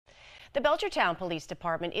The Belchertown Police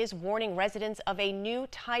Department is warning residents of a new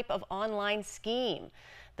type of online scheme.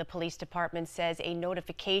 The police department says a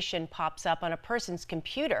notification pops up on a person's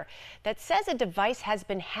computer that says a device has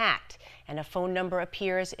been hacked, and a phone number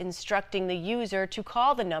appears instructing the user to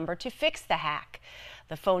call the number to fix the hack.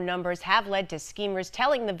 The phone numbers have led to schemers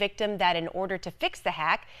telling the victim that in order to fix the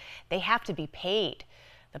hack, they have to be paid.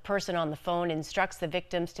 The person on the phone instructs the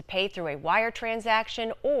victims to pay through a wire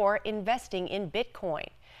transaction or investing in Bitcoin.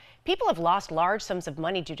 People have lost large sums of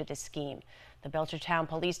money due to this scheme. The Belchertown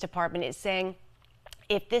Police Department is saying,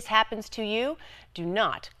 if this happens to you, do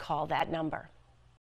not call that number.